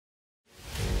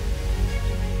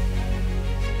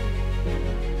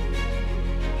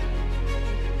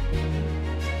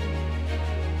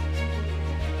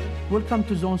Welcome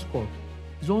to ZonesCorp.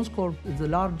 ZonesCorp is the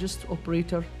largest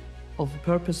operator of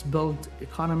purpose-built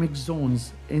economic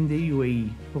zones in the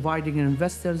UAE, providing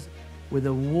investors with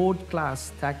a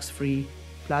world-class tax-free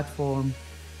platform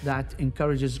that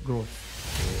encourages growth.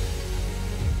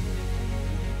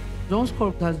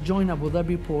 ZonesCorp has joined Abu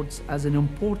Dhabi Ports as an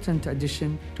important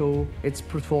addition to its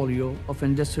portfolio of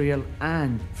industrial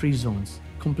and free zones,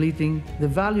 completing the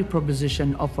value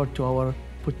proposition offered to our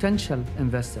potential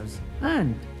investors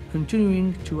and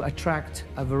continuing to attract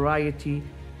a variety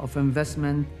of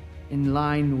investment in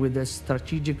line with the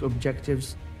strategic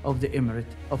objectives of the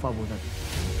Emirate of Abu Dhabi.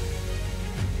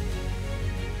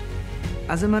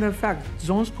 As a matter of fact,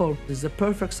 ZonesCorp is the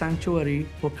perfect sanctuary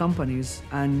for companies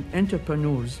and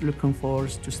entrepreneurs looking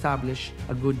to establish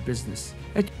a good business.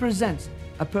 It presents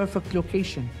a perfect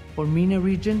location for MENA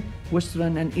region,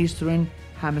 Western and Eastern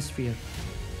Hemisphere.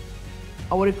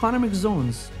 Our economic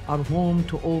zones are home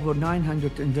to over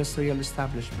 900 industrial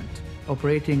establishments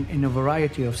operating in a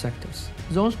variety of sectors.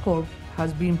 ZonesCorp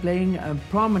has been playing a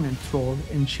prominent role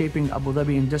in shaping Abu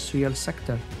Dhabi industrial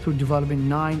sector through developing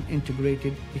 9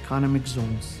 integrated economic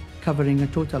zones, covering a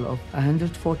total of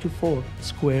 144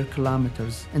 square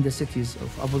kilometers in the cities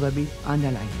of Abu Dhabi and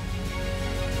Al Ain.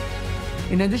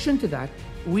 In addition to that,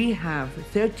 we have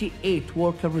 38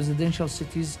 worker residential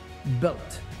cities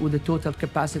built with a total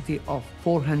capacity of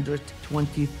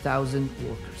 420,000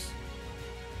 workers.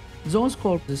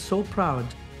 ZonesCorp is so proud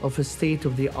of a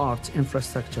state-of-the-art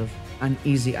infrastructure and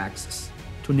easy access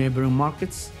to neighboring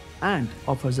markets and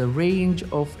offers a range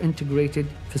of integrated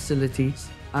facilities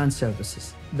and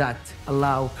services that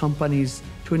allow companies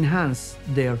to enhance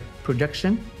their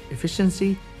production,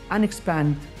 efficiency, and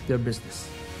expand their business.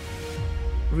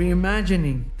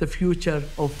 Reimagining the future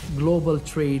of global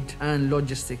trade and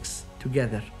logistics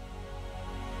together.